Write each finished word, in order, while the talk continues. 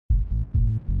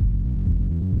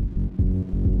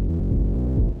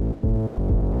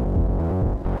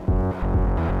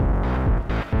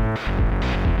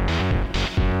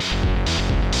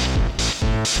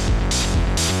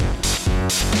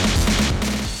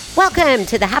Welcome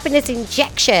to the Happiness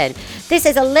Injection. This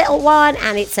is a little one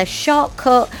and it's a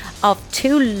shortcut of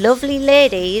two lovely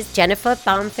ladies, Jennifer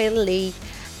Banfield-Lee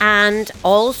and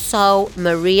also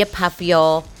Maria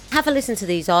Paviour. Have a listen to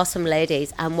these awesome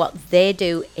ladies and what they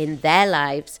do in their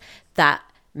lives that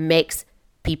makes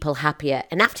people happier.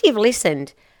 And after you've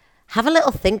listened, have a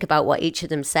little think about what each of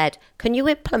them said. Can you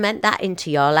implement that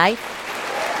into your life?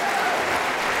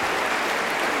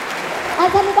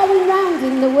 As I'm going round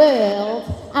in the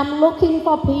world, I'm looking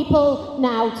for people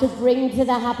now to bring to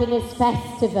the Happiness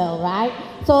Festival, right?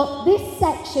 So this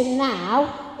section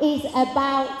now is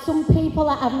about some people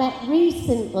that I've met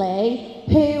recently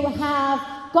who have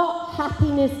got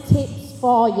happiness tips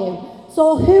for you.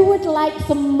 So who would like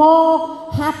some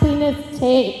more happiness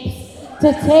tips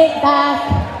to take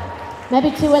back,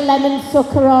 maybe to a lemon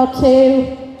sucker or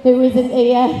two who isn't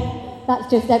here?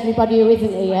 That's just everybody who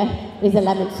isn't here is a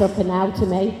lemon sucker now to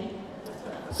me.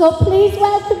 So please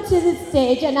welcome to the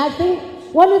stage, and I think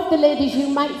one of the ladies, you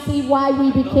might see why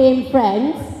we became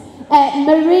friends,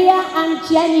 Maria and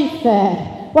Jennifer.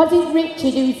 Was it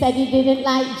Richard who said he didn't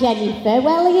like Jennifer?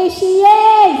 Well, here she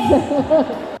is!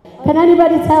 Can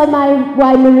anybody tell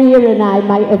why Maria and I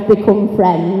might have become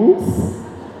friends?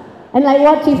 And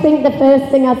what do you think the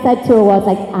first thing I said to her was?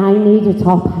 I need a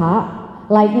top hat.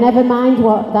 Never mind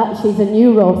that she's a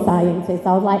neuroscientist.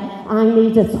 I was like, I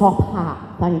need a top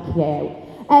hat, thank you.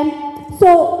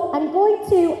 So I'm going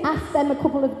to ask them a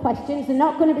couple of questions. They're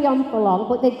not going to be on for long,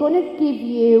 but they're going to give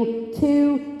you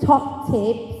two top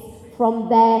tips from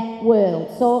their world.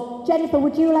 So Jennifer,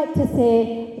 would you like to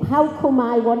say, how come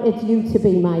I wanted you to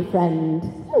be my friend?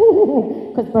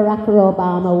 Because Barack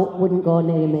Obama wouldn't go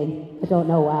near me. I don't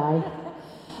know why.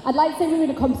 I'd like to say we were in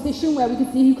a competition where we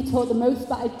could see who could talk the most,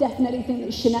 but I definitely think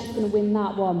that Jeanette's going to win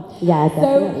that one. Yeah,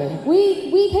 definitely. So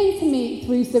we came to meet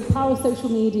through the power of social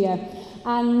media,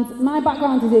 and my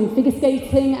background is in figure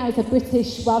skating. I was a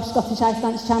British, Welsh, Scottish ice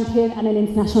dance champion and an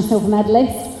international silver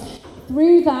medalist.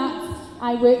 Through that,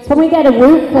 I worked... Can we get a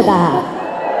whoop for that?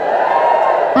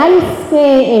 Ice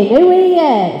skating, who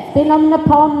here? Been on the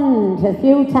pond a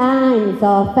few times,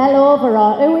 or fell over,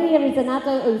 or who here is an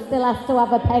adult who still has to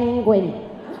have a penguin?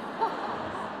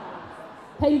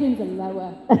 Penguins are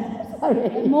lower.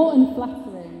 Sorry. More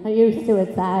unflattering. I'm used to a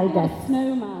tiger. Like a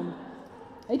snowman.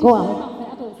 They do Go snowman on.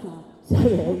 for adults now.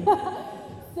 Sorry.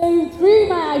 So through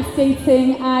my ice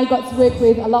skating, I got to work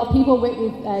with a lot of people, work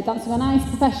with Dancing on Ice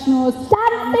professionals.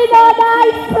 Dancing on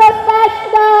Ice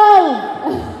professionals!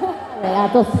 Sorry,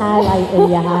 I'll just highlight in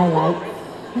your highlights.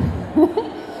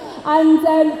 And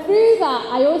through that,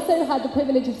 I also had the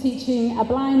privilege of teaching a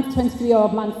blind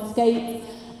 23-year-old man to skate,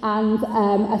 and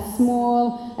a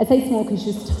small, I say small because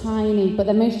she's tiny, but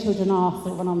then most children are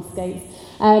sort of on skates.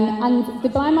 And the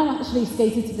blind man actually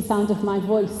skated to the sound of my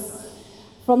voice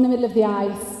from the middle of the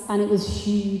ice, and it was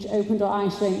huge, open door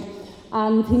ice rink.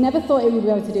 And he never thought he would be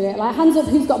able to do it. Hands up,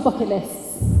 who's got bucket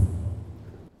lists?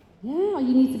 Yeah,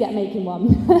 you need to get making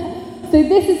one. So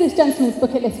this is this gentleman's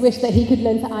bucket list wish that he could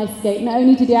learn to ice skate. Not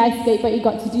only did he ice skate, but he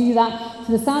got to do that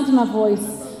to the sound of my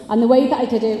voice. And the way that I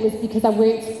did it was because I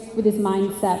worked with his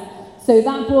mindset. So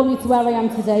that brought me to where I am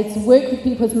today, to work with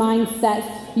people's mindsets,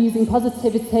 using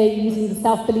positivity, using the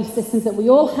self-belief systems that we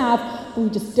all have, but we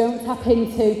just don't tap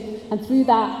into. And through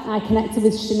that, I connected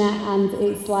with Jeanette, and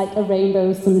it's like a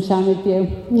rainbow sunshine with you.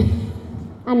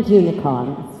 And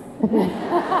unicorns.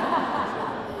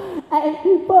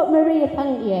 But Maria,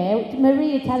 thank you.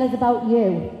 Maria, tell us about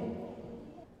you.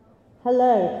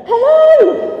 Hello.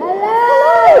 Hello! Hello!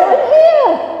 I'm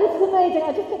here! This is amazing.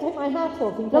 I just got to take my hat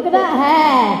off. Look at that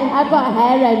hair. I've got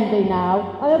hair envy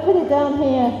now. I'm going to put it down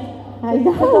here. I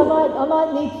know. I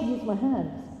might need to use my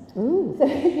hands. Ooh. So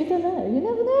you don't know. You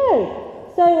never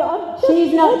know. So I'm just...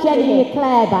 She's not Jenny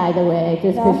Eclair, by the way,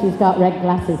 just because she's got red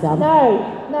glasses on.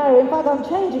 No. In fact, I'm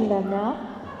changing them now.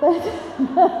 But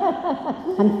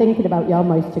I'm thinking about your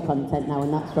moisture content now,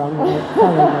 and that's wrong.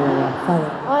 Sorry, Maria. Sorry.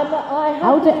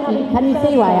 Can you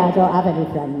see why I don't have any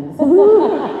friends?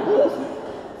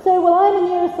 So, I'm a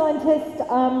neuroscientist.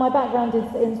 My background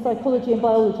is in psychology and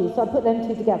biology, so I put them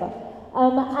two together.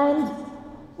 And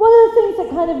one of the things that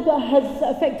kind of has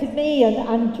affected me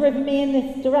and driven me in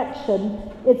this direction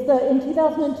is that in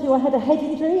 2002 I had a head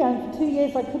injury, and for 2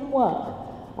 years I couldn't work.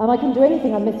 I couldn't do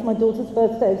anything. I missed my daughter's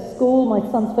first day of school, my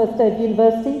son's first day of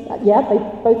university. Yeah, they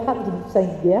both happened in the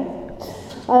same year.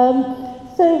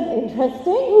 So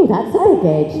interesting. Ooh, that's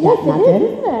engaged. Yes, it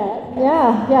is, isn't it?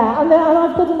 Yeah. And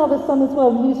I've got another son as well,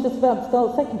 who's just about to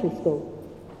start secondary school.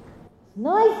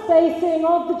 Nice spacing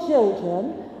of the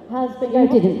children has been... You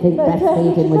didn't think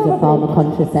breastfeeding was a form of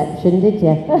contraception, did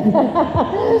you?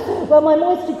 Well, my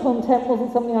moisture content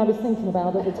wasn't something I was thinking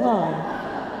about at the time.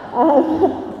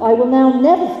 I will now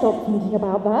never stop thinking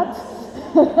about that.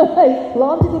 It's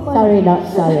planted in my Sorry,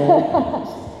 not sorry.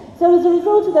 So as a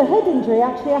result of the head injury,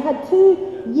 actually I had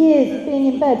 2 years of being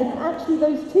in bed, and actually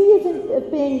those 2 years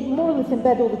of being more or less in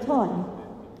bed all the time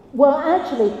were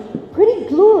actually pretty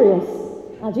glorious.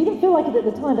 I didn't feel like it at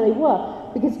the time, but they were,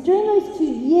 because during those 2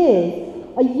 years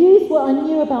I used what I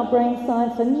knew about brain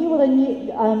science, I used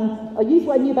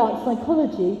what I knew about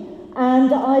psychology,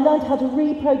 and I learned how to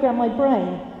reprogram my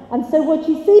brain. And so what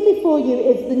you see before you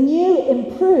is the new,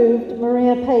 improved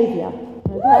Maria Pavia.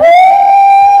 Okay?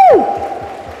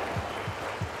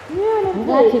 New and I'm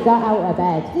glad improved. you got out of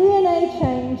bed. DNA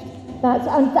changed.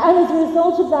 And as a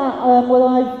result of that, what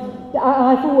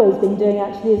I've always been doing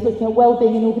actually is looking at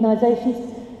well-being in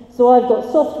organisations. So I've got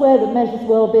software that measures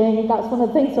well-being. That's one of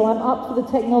the things. So I'm up for the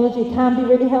technology. It can be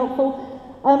really helpful.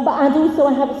 And also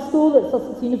I have a school at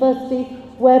Sussex University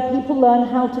where people learn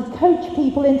how to coach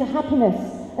people into happiness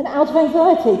and out of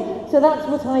anxiety. So that's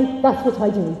what I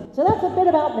do. So that's a bit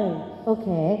about me.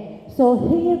 Okay, so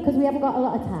here, because we haven't got a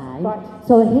lot of time, Right.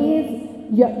 so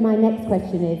my next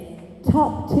question is,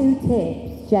 top 2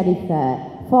 tips, Jennifer,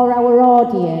 for our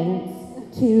audience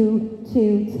to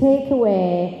take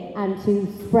away and to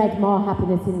spread more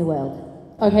happiness in the world.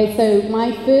 Okay, so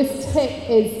my first tip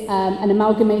is an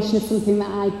amalgamation of something that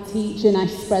I teach and I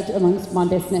spread amongst my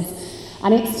business,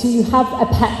 and it's to have a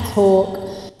pep talk.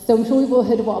 So I'm sure we've all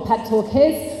heard of what a pep talk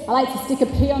is. I like to stick a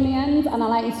P on the end, and I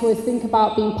like to always think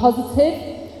about being positive,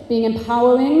 being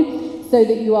empowering, so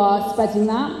that you are spreading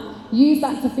that. Use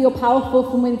that to feel powerful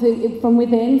from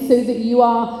within, so that you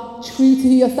are true to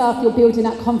yourself, you're building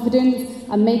that confidence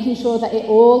and making sure that it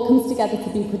all comes together to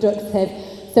be productive.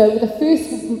 So the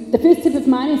first tip of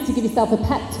mine is to give yourself a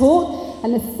pep talk,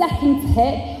 and the second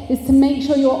tip is to make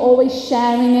sure you're always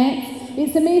sharing it.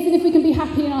 It's amazing if we can be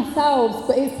happy in ourselves,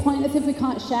 but it's pointless if we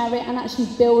can't share it and actually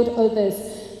build others.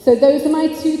 So those are my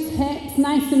 2 tips,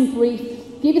 nice and brief.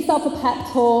 Give yourself a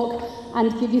pep talk and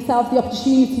give yourself the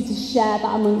opportunity to share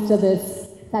that amongst others.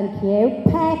 Thank you.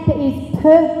 PEP is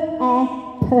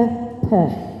P-E-P-P.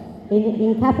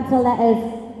 In capital letters,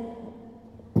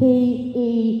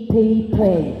 P-E-P-P.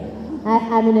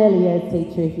 I'm an early years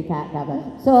teacher, if you can't gather.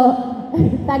 So,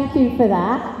 thank you for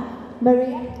that.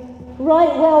 Maria?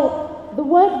 Right, well, the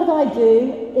work that I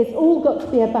do, it's all got to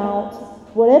be about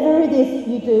whatever it is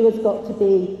you do has got to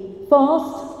be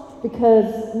fast,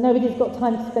 because nobody's got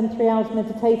time to spend 3 hours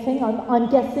meditating. I'm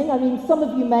guessing. I mean, some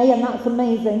of you may, and that's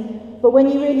amazing. But when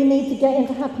you really need to get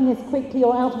into happiness quickly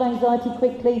or out of anxiety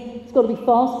quickly, it's got to be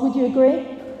fast. Would you agree?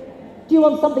 Do you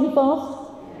want something fast?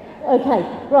 Okay,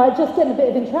 right, just getting a bit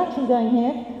of interaction going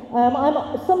here.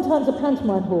 I'm sometimes a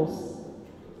pantomime horse.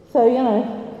 So, you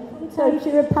know. Sometimes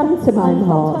you're a pantomime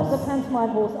horse. Sometimes a pantomime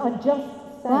horse. I'm just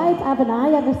saying. Why haven't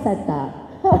I ever said that?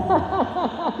 So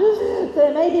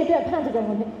there may be a bit of panda going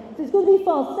on here. So it's got to be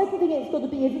fast. Second thing it's got to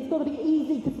be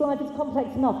easy, because life is complex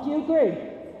enough. Do you agree?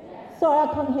 Sorry, I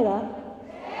can't hear that.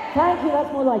 Thank you,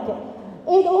 that's more like it.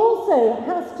 It also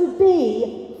has to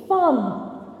be fun.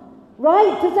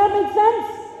 Right? Does that make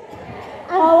sense?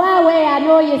 Oh, Howie, I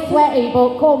know you're sweaty,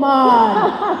 but come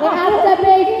on. It has to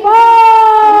be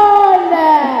fun!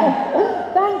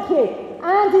 Thank you.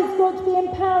 And it's got to be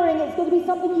empowering. It's got to be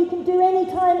something you can do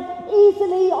anytime,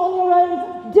 easily, on your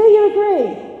own. Do you agree?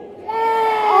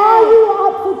 Yeah. Are you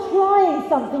up for trying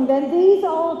something then? These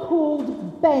are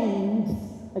called bends.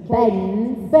 Okay?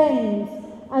 Bends? Bends,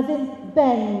 as in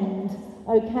bend.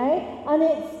 Okay? And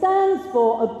it stands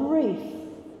for a brief,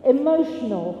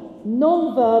 emotional,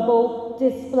 non-verbal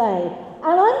display.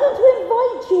 And I'm going to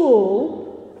invite you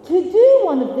all to do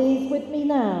one of these with me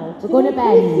now. We're going to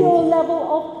bend. Your level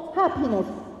of happiness.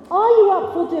 Are you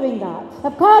up for doing that?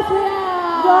 Of course we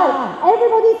are! Right,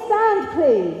 everybody stand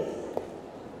please.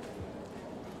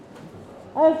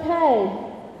 Okay.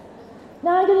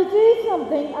 Now I'm going to do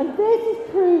something, and this is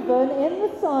proven in the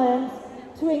science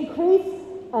to increase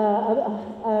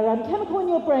a chemical in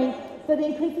your brain that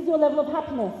increases your level of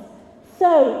happiness.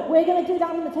 So we're going to do that.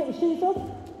 I'm going to take my shoes off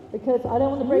because I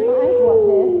don't want to break my ankle up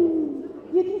here.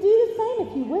 You can do the same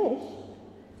if you wish.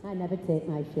 I never take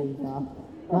my shoes off,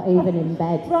 not even in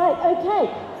bed. Right, okay.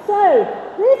 So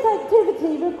this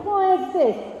activity requires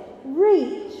this.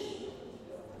 Reach.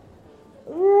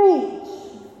 Reach.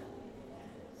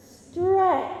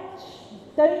 Stretch.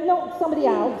 Don't knock somebody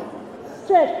out.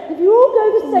 Stretch. If you all go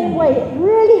the same way, it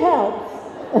really helps.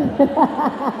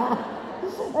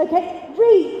 Okay,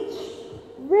 reach.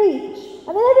 Reach.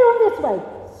 And then everyone this way.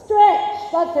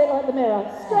 Stretch. That's it, like the mirror.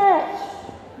 Stretch.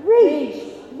 Reach.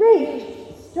 Reach.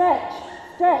 Stretch.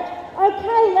 Stretch.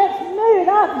 Okay, let's move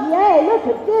up. Yeah, look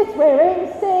at this. We're in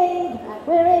sync.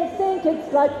 We're in sync.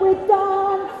 It's like we're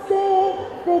dancing.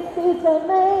 This is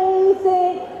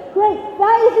amazing. Great.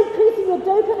 That is increasing your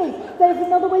dopamine. There's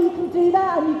another way you can do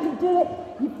that, and you can do it.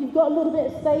 You've got a little bit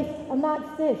of space, and that's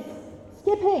this.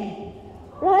 Skipping.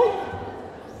 Right?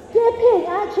 Skipping.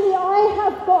 Actually, I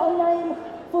have got a name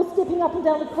for skipping up and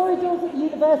down the corridors at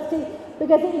university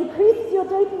because it increases your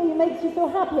dopamine and makes you feel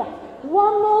happier.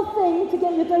 One more thing to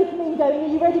get your dopamine going. Are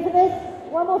you ready for this?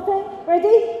 One more thing.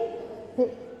 Ready?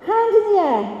 Hand in the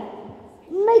air.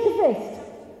 Make a fist.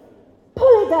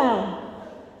 Pull it down.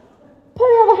 Put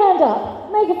the other hand up.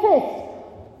 Make a fist.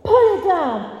 Pull it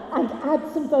down. And add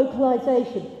some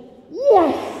vocalization.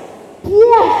 Yes.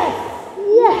 Yes.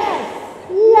 Yes.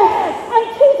 Yes. And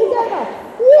two together.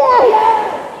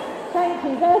 Yes. Thank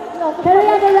you. Can we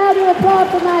have a round of applause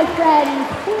for my friends,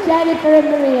 Jennifer and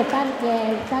Maria? Thank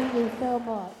you. Thank you so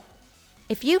much.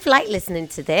 If you've liked listening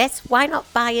to this, why not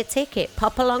buy a ticket?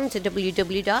 Pop along to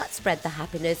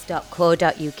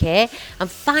www.spreadthehappiness.co.uk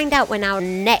and find out when our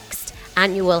next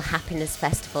annual happiness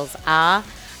festivals are.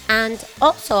 And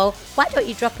also, why don't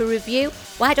you drop a review?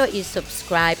 Why don't you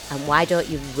subscribe? And why don't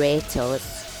you rate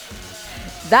us?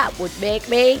 That would make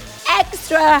me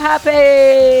extra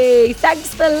happy.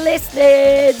 Thanks for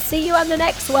listening. See you on the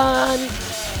next one.